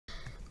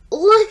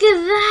Look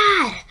at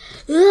that!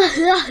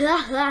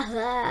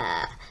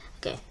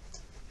 Okay.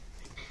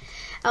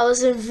 I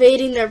was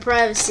invading their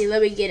privacy.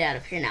 Let me get out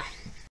of here now.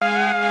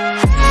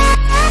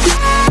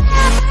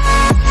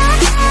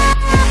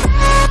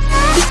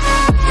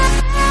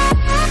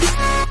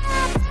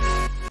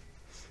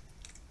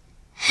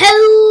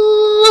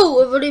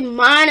 Hello everybody,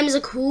 my name is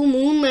a Cool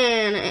Moon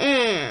Man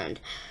and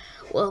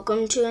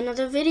welcome to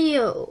another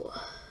video.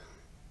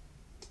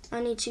 I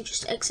need to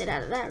just exit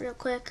out of that real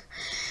quick.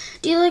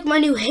 Do you like my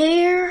new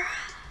hair?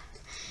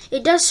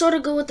 It does sort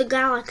of go with the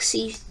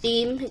galaxy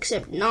theme,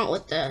 except not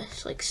with the,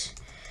 like,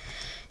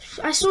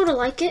 I sort of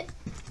like it.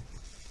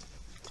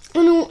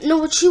 I don't know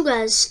what you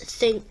guys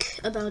think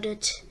about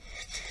it.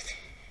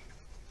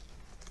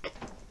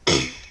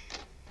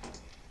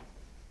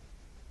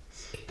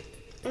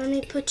 Let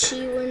me put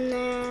you in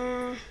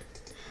there.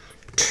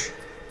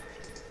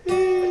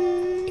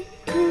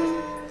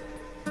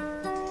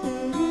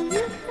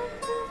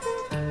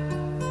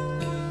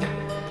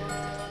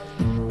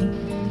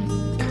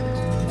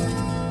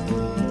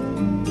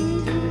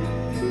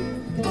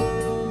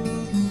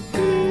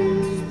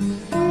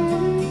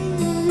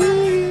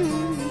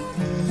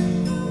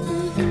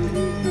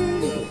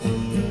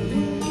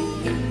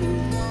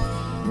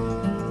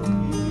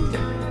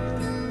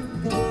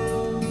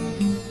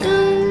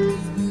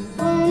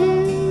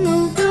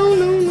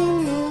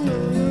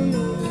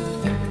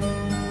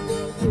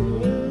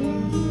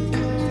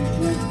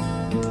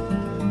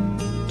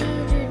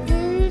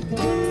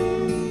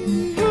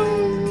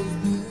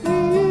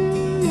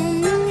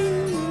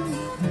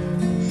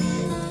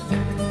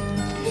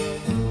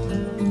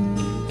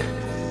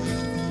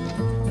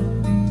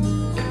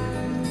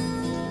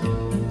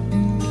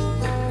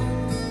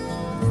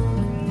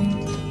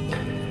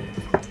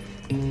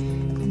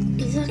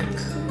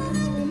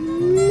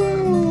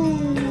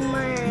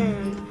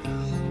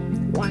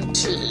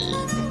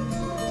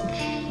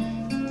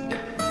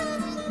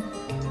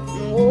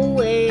 Oh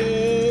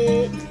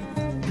wait,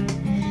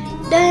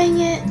 dang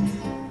it.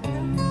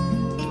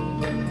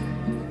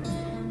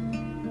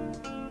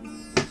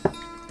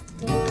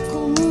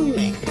 Cool Moon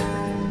Man.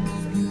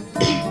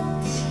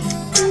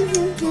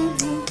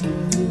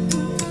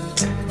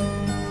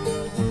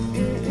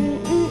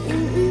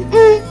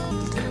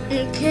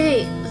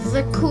 Okay,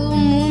 the Cool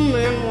Moon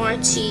Man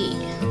YT.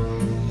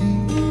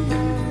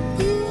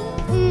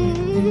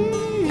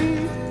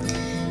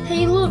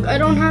 Hey look, I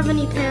don't have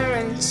any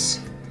parents.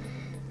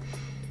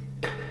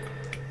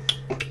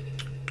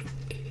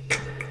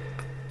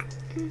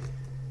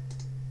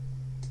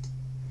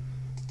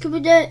 Could be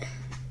that.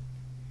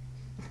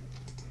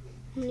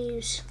 I'm gonna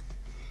use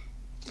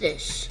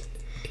this.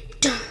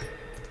 Dun,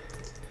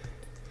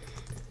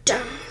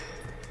 dun,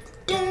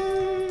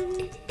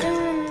 dun,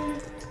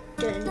 dun,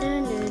 dun, dun,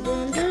 dun,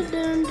 dun, dun,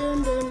 dun,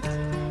 dun,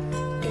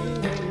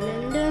 dun,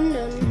 dun, dun,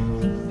 dun.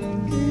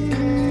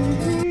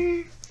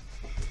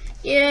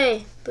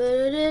 Yay!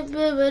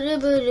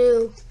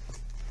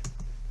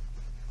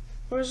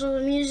 Where's all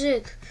the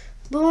music?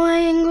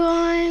 Boing,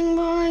 boing,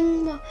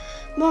 boing, boing.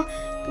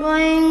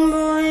 Boing,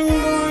 boing,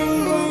 boing,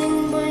 boing,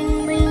 boing,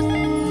 boing.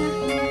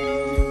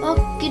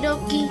 Okie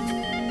dokie.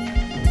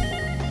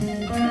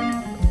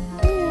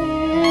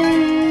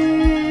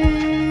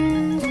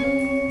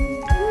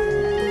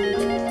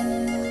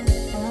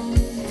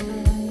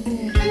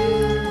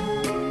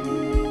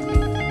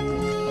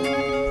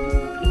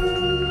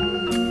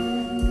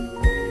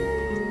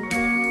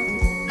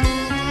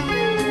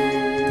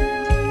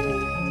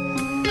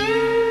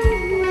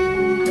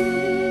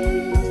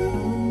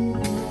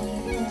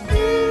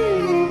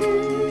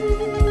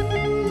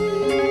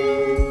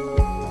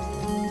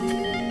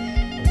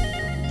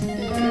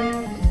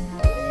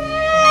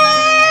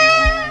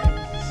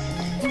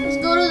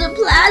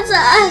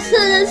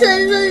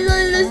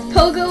 Let's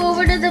pogo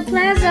over to the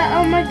plaza.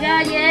 Oh my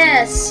god,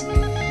 yes.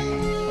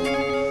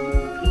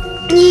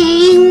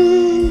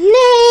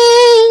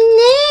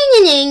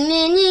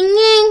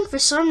 For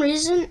some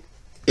reason,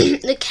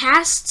 the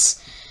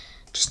casts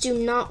just do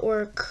not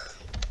work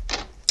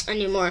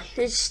anymore.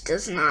 It just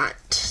does not.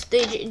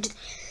 They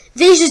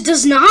just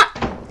does not.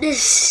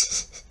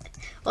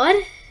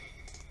 What?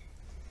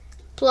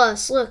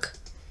 Plus, look.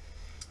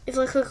 If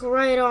I click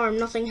right arm,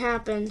 nothing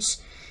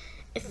happens.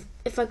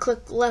 If I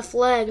click left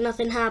leg,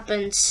 nothing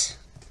happens.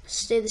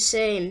 Stay the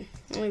same.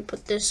 Let me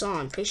put this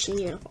on. Patient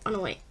unit. Oh no,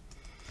 wait.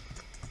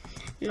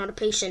 I'm not a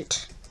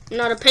patient. I'm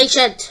not a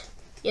patient.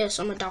 Yes,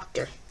 I'm a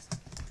doctor.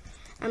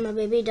 I'm a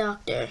baby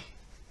doctor.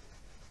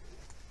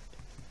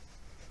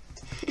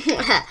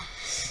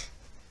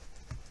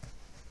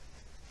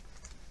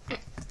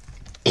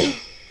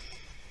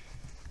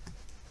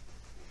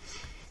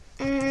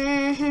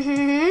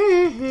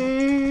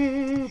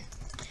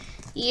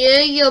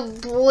 Yeah,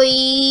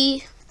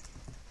 boy.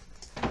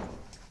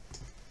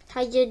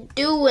 How you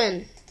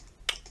doing?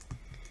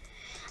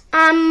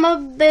 I'm a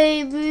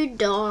baby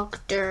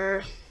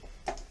doctor.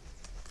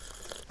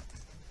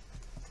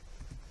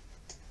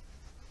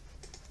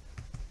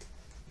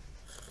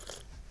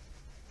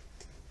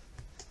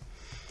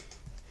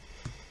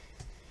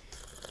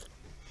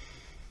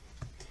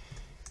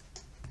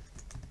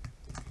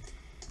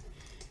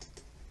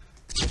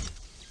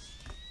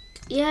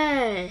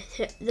 Yeah,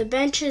 the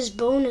bench's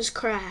bone is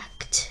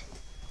cracked.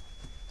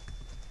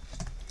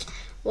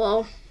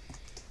 Well,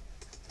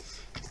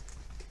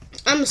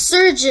 I'm a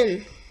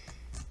surgeon.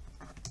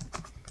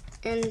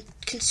 And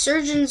can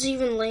surgeons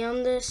even lay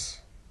on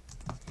this?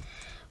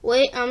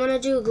 Wait, I'm gonna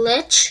do a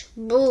glitch.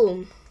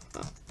 Boom.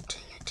 Oh,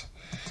 dang it.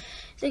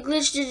 The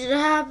glitch, did it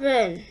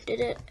happen?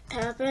 Did it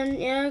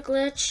happen? Yeah,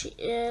 glitch.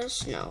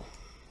 Yes, no.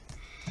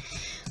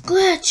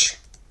 Glitch!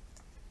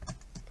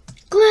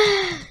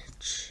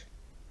 Glitch!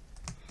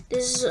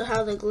 This is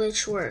how the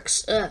glitch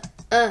works.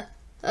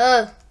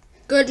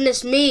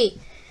 Goodness me.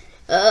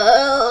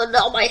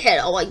 Not my head.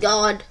 Oh my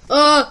god.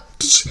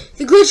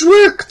 The glitch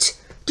worked!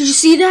 Did you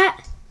see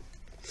that?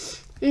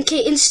 Okay,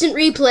 instant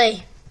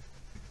replay.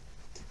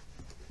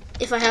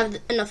 If I have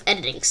enough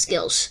editing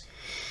skills.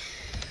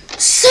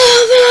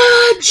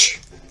 Savage!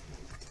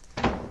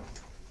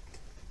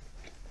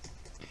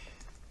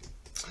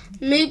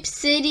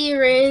 Meepcity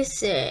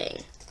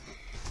Racing.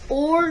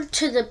 Or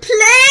to the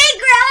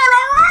playground. I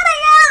want to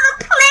go to the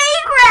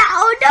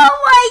playground. Oh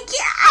my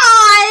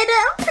god.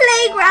 The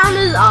playground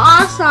is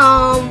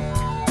awesome.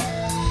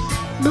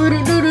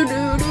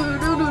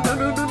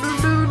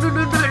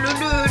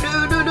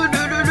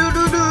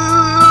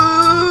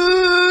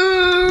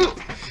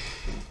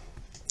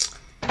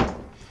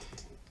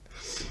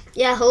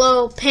 Yeah,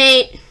 hello,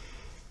 paint.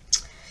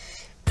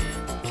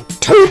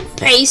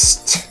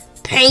 Toothpaste.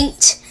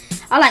 Paint.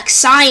 I like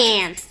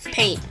cyan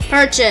paint.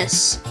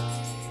 Purchase.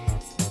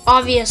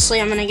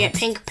 Obviously, I'm gonna get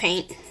pink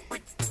paint.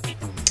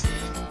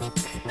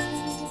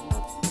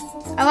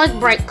 I like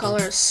bright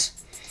colors.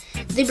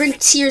 They bring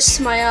tears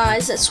to my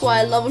eyes. That's why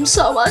I love them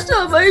so much.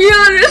 Oh my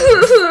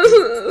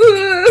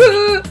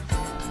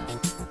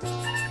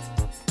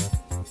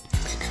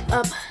god.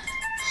 Up.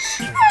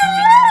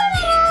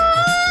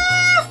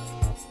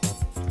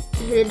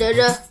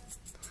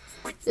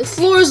 The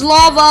floor is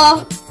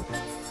lava.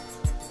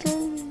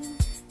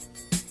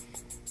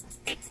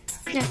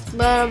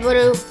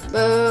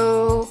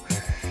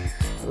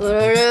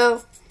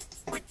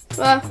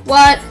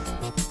 What?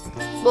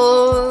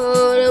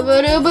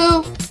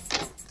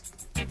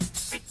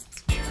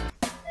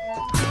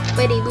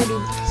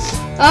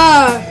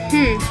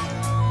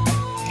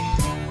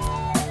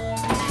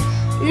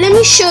 Let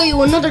me show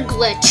you another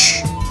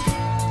glitch.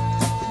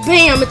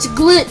 Bam, it's a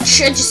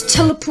glitch. I just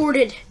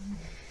teleported.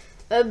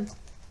 I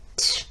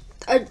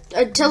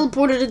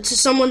teleported into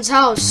someone's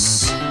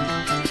house.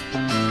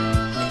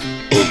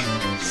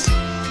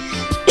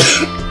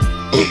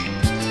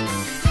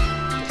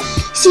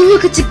 See,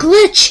 look, it's a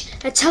glitch.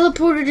 I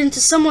teleported into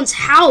someone's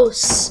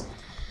house.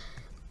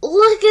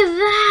 Look at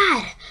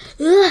that.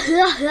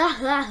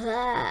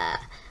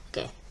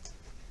 Okay.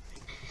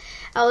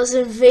 I was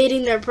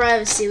invading their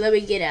privacy. Let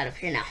me get out of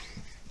here now.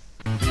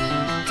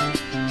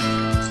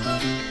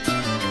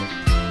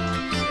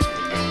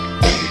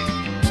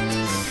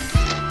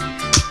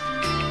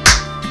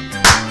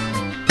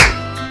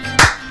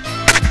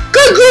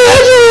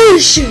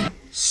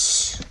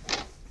 Congratulations!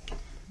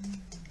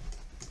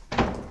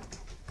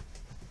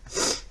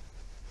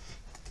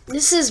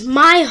 This is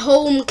my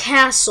home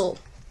castle.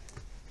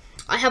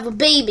 I have a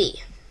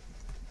baby,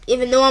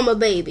 even though I'm a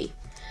baby.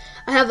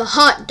 I have a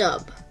hot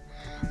tub.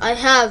 I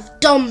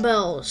have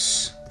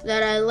dumbbells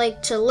that I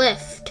like to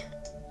lift.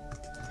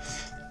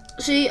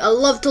 See, I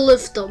love to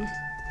lift them.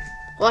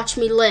 Watch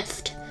me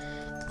lift.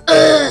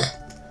 Oh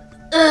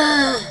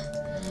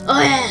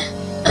yeah.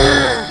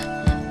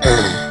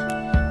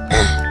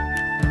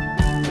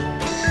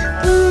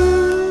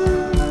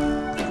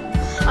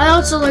 I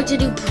also like to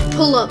do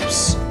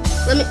pull-ups.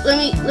 Let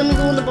me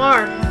go in the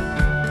bar.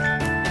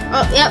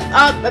 Oh, yep,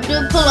 I'm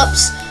doing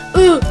pull-ups.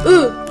 Ooh.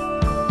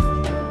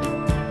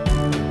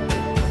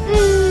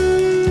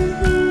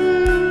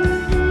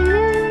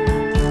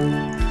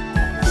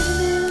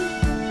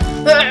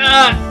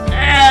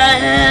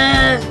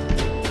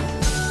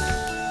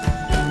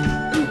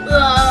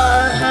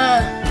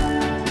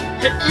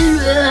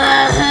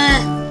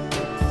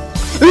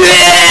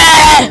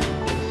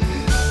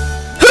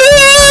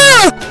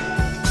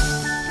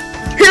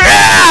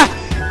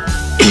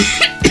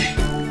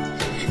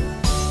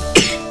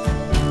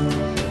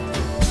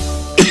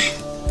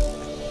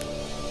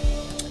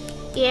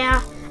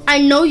 Yeah, I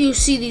know you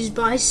see these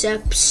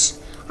biceps.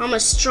 I'm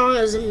as strong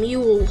as a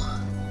mule.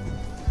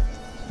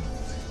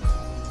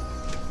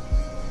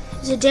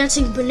 It's a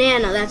dancing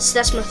banana.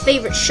 That's my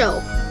favorite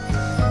show.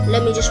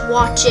 Let me just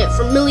watch it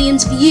for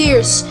millions of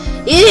years.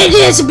 It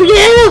is a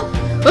banana.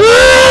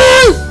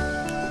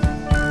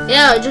 Ah!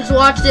 Yeah, just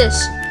watch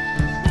this.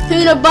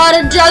 Peanut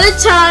butter jelly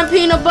time.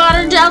 Peanut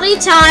butter jelly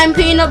time.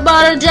 Peanut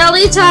butter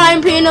jelly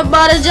time. Peanut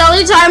butter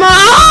jelly time.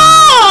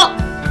 Oh!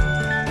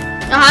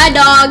 Hi,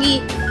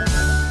 doggy.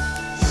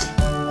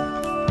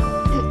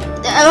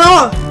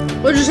 Oh,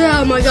 what just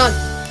happened? Oh my god.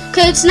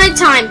 Okay, it's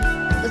nighttime.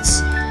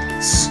 Let's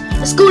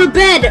go to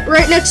bed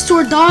right next to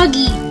our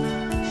doggy.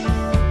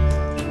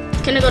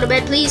 Can I go to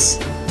bed, please?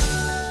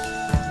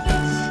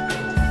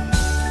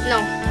 No.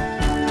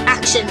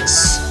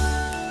 Actions.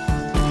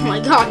 Oh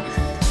my god.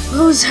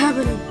 What was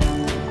happening?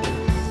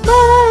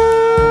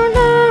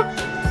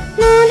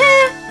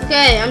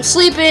 Okay, I'm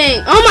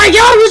sleeping. Oh my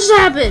god, what just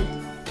happened?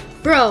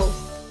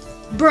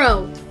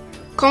 Bro,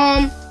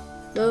 calm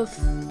the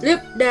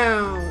flip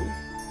down.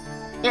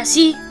 Yeah,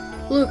 see?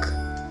 Look,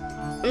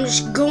 I'm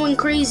just going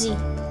crazy.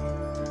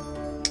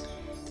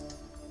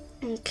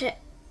 Okay.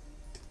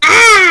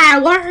 Ah!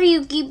 Why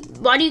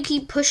do you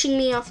keep pushing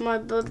me off my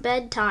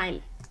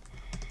bedtime?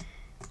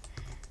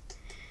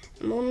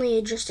 I'm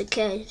only just a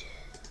kid.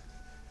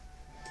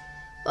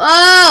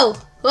 Whoa!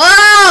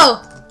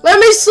 Whoa! Let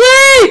me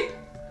sleep!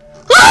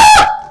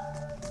 Ah!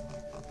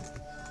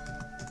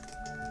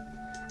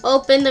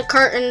 Open the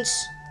curtains.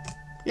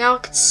 Now I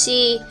can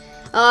see.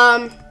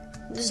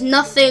 There's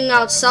nothing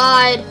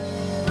outside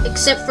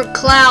except for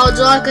clouds.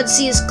 All I could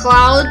see is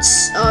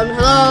clouds.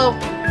 Hello.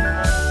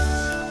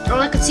 All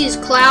I could see is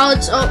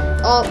clouds. Oh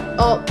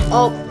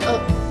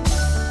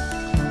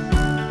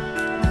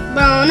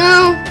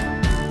no.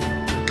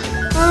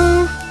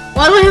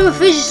 Why do I have a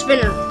fidget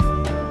spinner?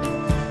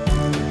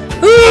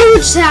 What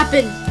just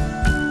happened?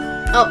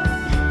 Oh,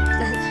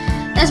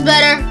 that's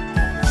better.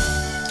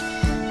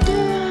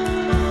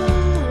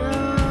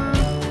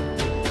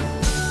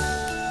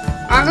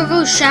 I could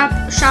go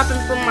shopping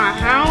for my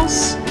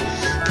house.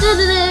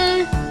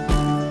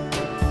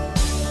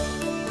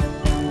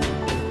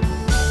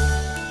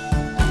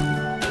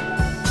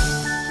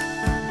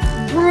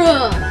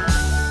 Bruh.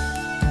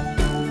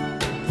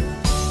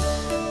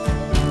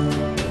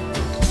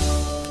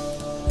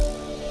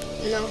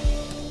 No.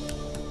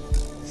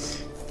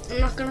 I'm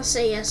not gonna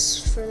say yes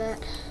for that.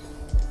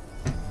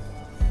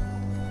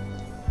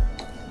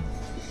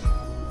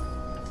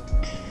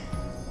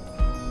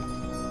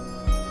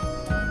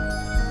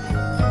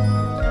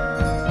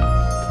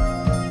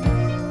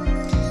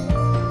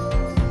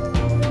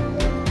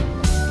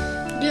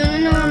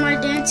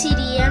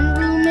 TDM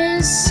room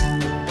is?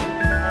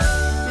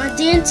 My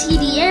Dan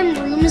TDM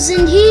room is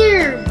in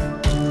here!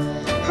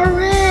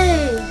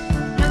 Hooray!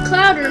 My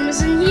cloud room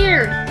is in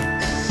here!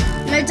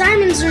 My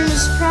diamonds room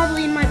is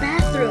probably in my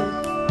bathroom.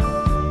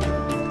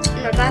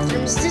 My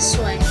bathroom is this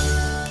way.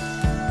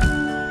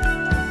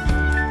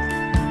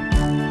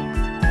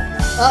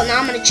 Well, now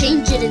I'm gonna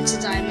change it into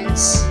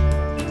diamonds.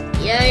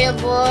 Yeah,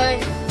 boy.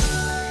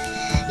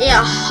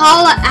 Yeah,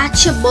 holla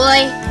at ya,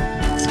 boy.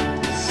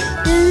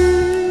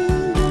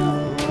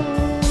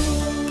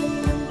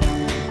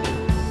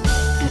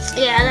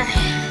 Yeah,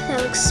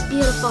 that looks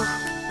beautiful.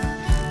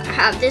 I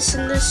have this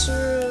in this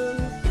room.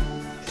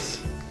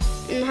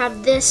 And I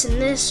have this in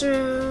this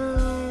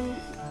room.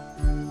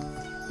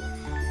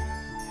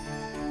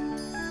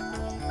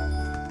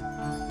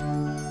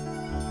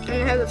 And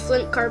I have the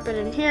flint carpet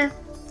in here.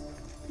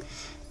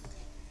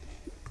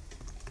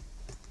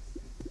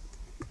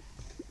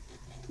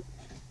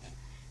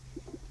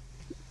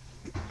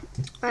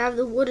 I have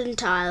the wooden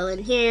tile in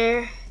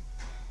here,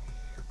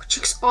 which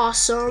looks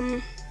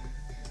awesome.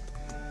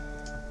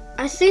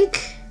 I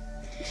think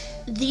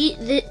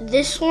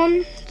this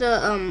one,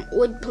 the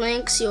wood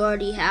planks you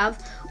already have.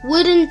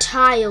 Wooden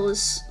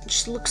tiles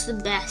just looks the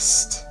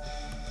best.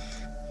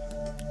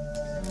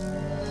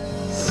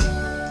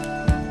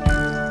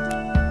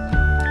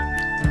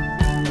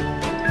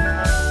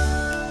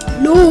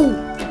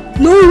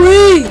 No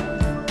way!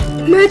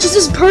 It matches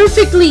this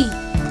perfectly,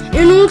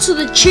 and also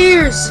the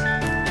chairs.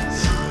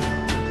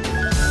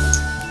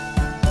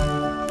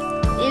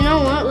 You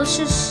know what? Let's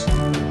just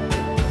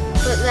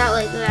put that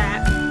like that.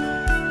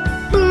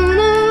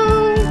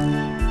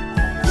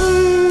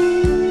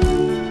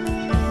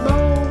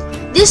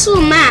 This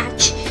will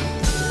match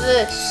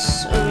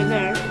this over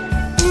there.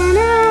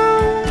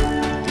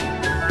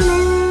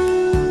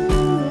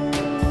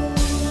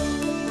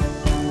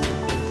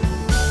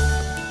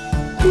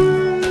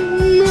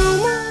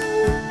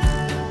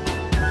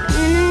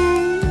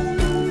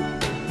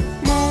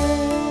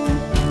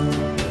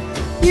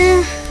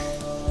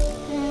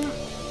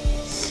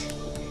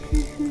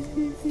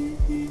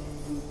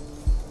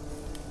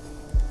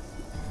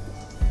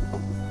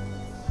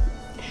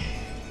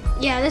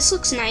 Yeah, this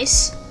looks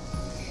nice.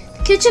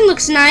 The kitchen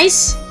looks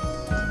nice.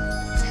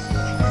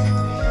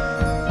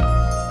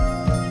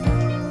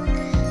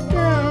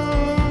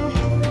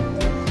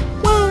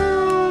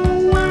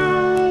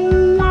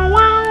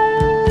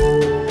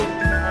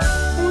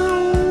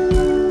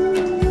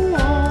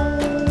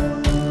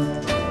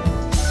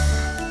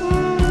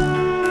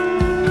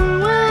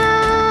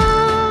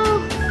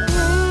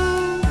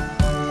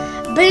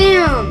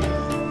 Bam!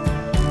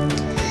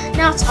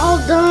 Now it's all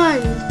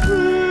done.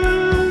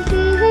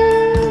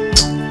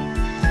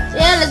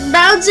 Yeah, let's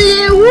bounce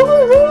it. Woo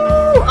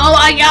woo! Oh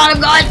my god,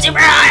 I'm going super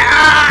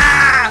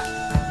high.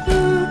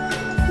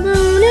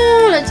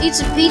 Let's eat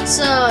some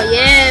pizza.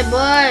 Yeah,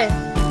 boy.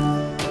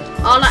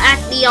 All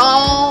at the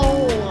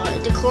all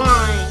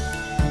decline.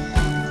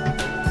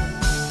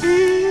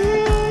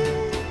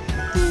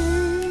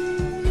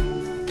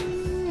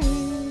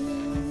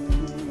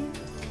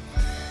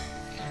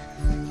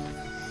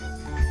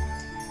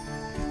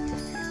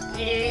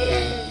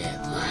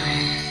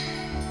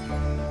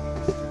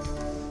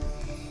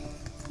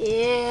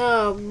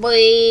 Yeah,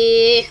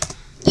 boy.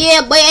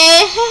 Yeah, boy.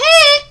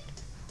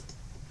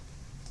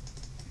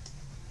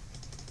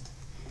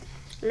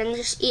 Let me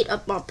just eat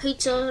up my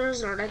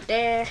pizzas right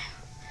there.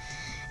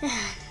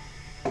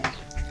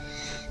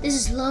 This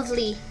is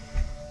lovely.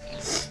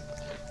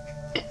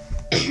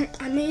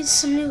 I made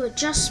some new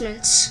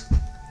adjustments.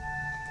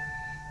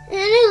 And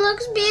it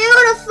looks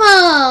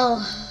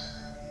beautiful.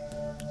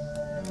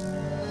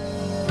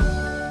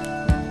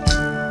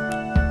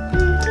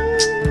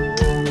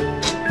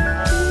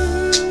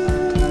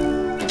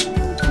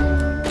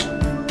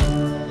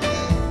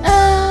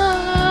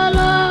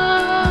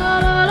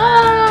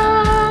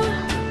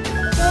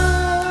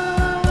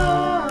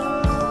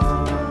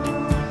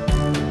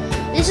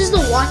 This is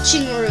the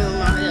watching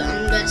room,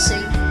 I'm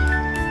guessing.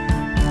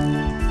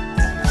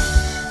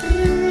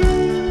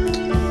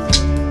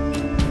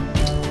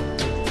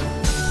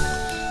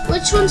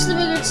 Which one's the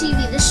bigger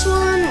TV? This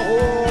one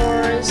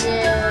or is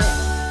it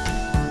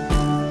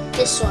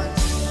this one?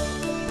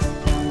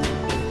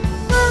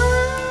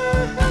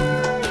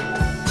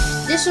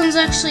 This one's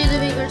actually the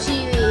bigger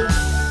TV.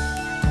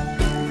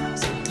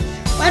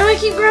 Why do I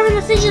keep grabbing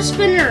the fidget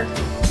spinner?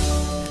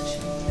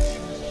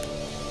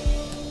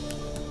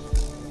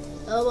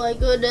 Oh my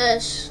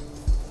goodness.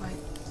 I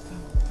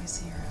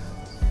see your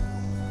house.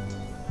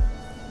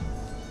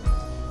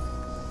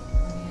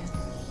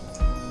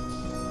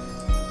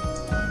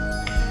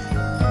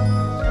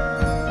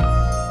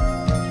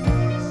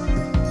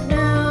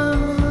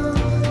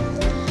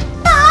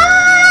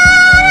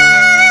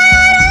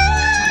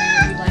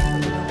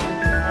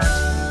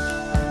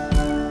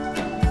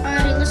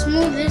 Alrighty, let's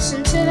move this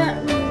into that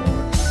room.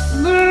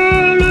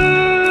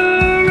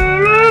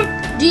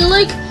 Do you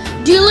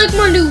like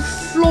my new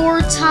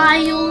floor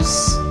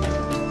tiles?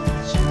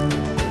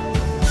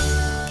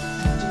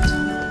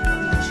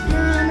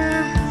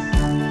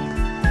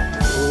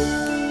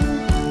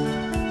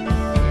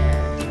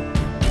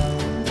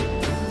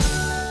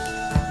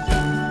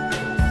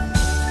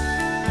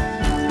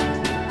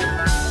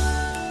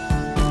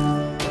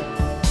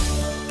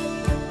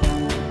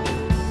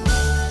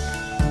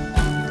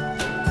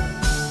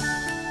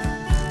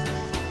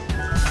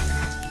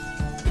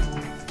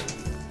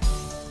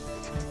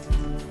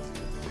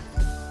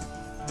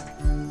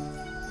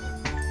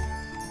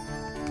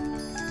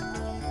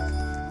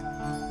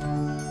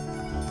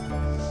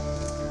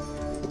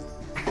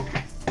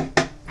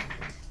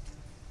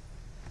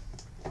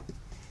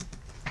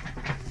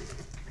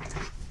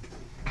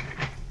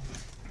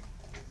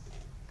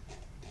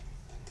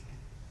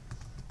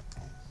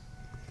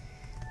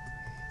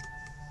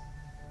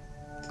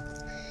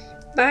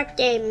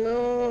 Birthday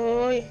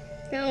moon.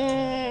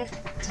 No.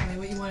 Tell me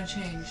what you want to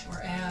change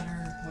or add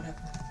or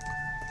whatever.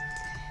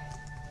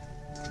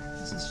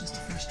 This is just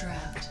the first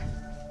draft.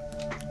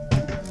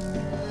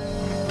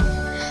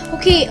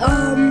 Okay, I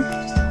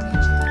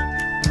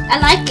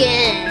like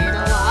it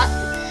a lot.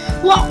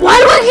 What? Why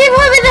do I keep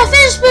having the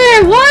fish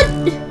spinner? What?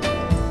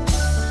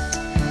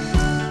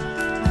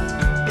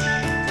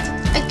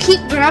 I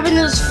keep grabbing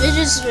those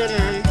fidget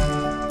spinners.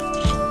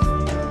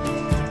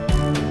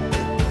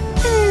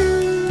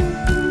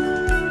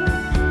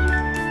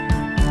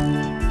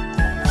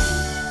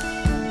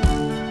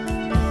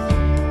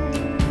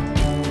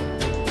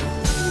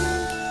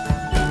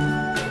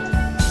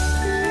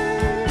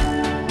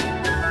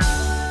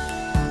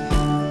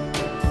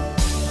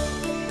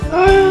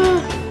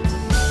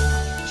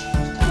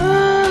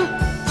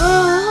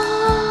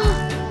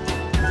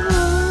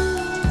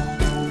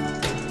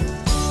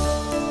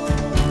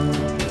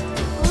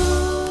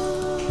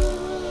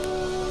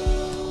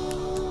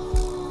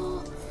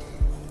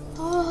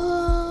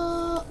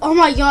 Oh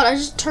my god, I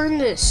just turned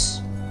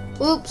this.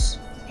 Oops.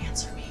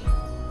 Answer me.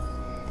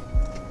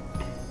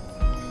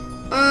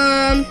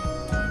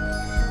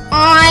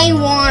 I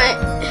want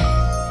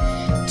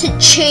to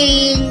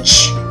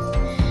change.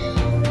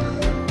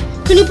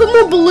 Can you put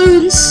more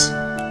balloons?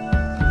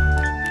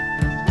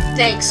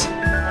 Thanks. Do you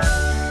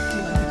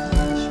like the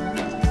color of the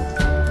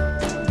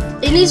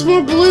shirt? It needs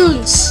more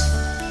balloons.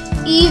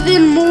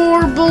 Even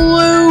more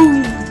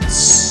balloons.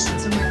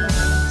 Answer my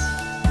questions.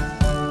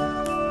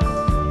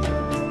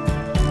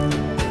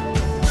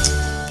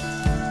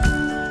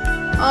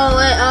 Oh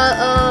wait,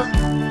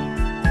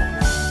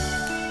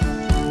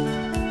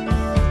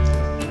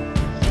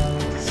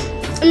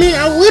 I mean,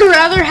 I would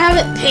rather have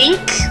it pink,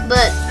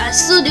 but I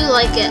still do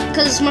like it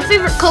because my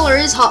favorite color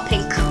is hot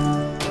pink. What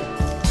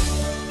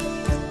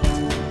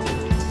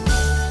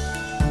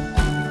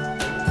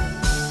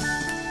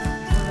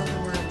about the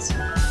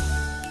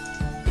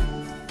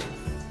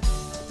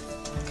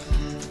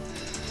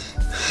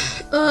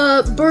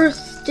words?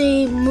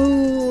 Birthday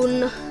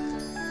moon.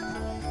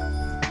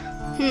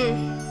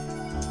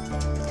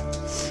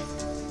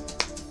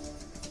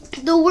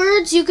 The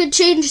words, you could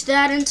change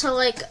that into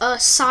like a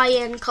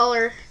cyan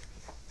color.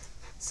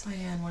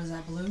 Cyan, what is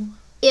that, blue?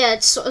 Yeah,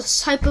 it's a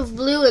type of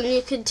blue, and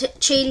you could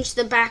change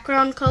the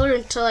background color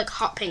into like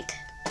hot pink.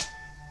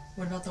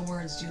 What about the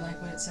words? Do you like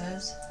what it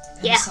says?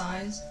 And Yeah. the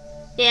size?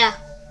 Yeah.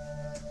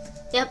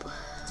 Yep.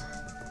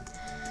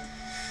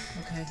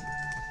 Okay.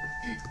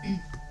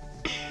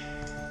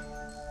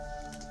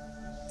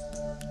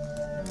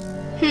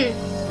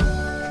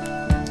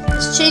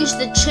 change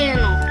the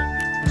channel.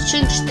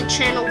 Change the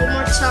channel one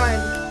more time.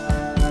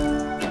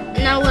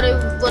 And now what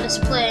it's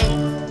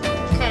playing.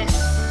 Okay.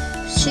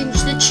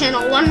 Change the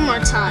channel one more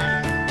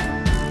time.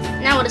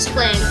 Now what it's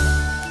playing.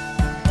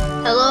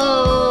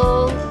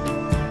 Hello.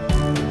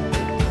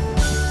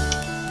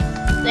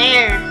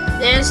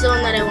 There's the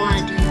one that I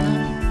wanted.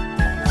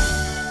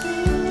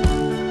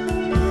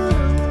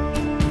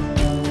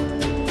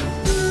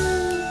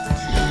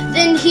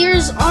 Then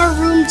here's our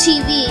room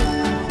TV.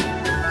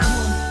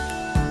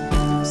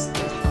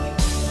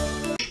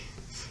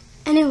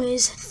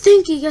 Anyways,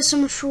 thank you guys so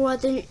much for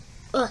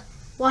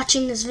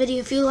watching this video.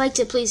 If you liked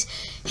it, please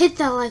hit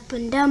that like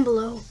button down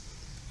below.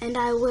 And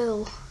I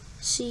will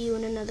see you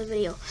in another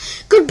video.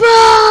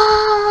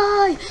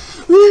 Goodbye!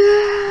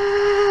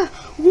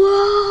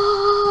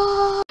 Whoa!